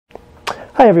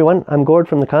Hi everyone, I'm Gord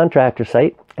from the Contractor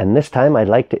site, and this time I'd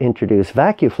like to introduce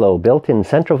Vacuflo built-in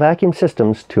central vacuum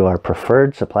systems to our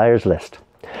preferred suppliers list.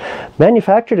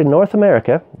 Manufactured in North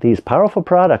America, these powerful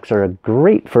products are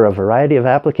great for a variety of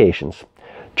applications.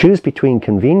 Choose between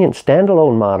convenient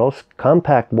standalone models,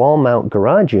 compact wall mount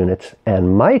garage units,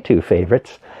 and my two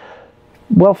favorites.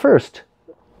 Well, first,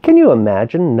 can you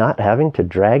imagine not having to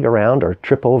drag around or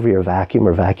trip over your vacuum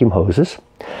or vacuum hoses?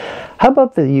 How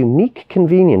about the unique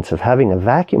convenience of having a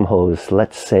vacuum hose,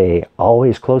 let's say,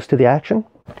 always close to the action?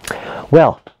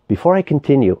 Well, before I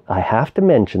continue, I have to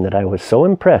mention that I was so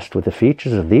impressed with the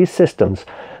features of these systems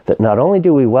that not only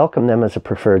do we welcome them as a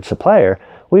preferred supplier,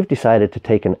 we've decided to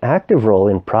take an active role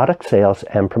in product sales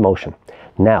and promotion.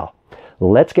 Now,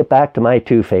 let's get back to my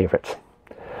two favorites.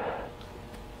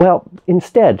 Well,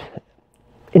 instead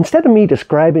of me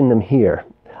describing them here,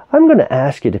 I'm going to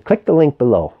ask you to click the link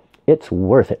below. It's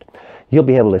worth it. You'll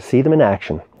be able to see them in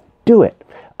action. Do it.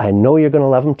 I know you're going to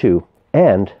love them too.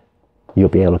 And you'll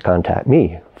be able to contact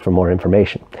me for more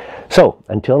information. So,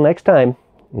 until next time,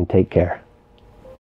 and take care.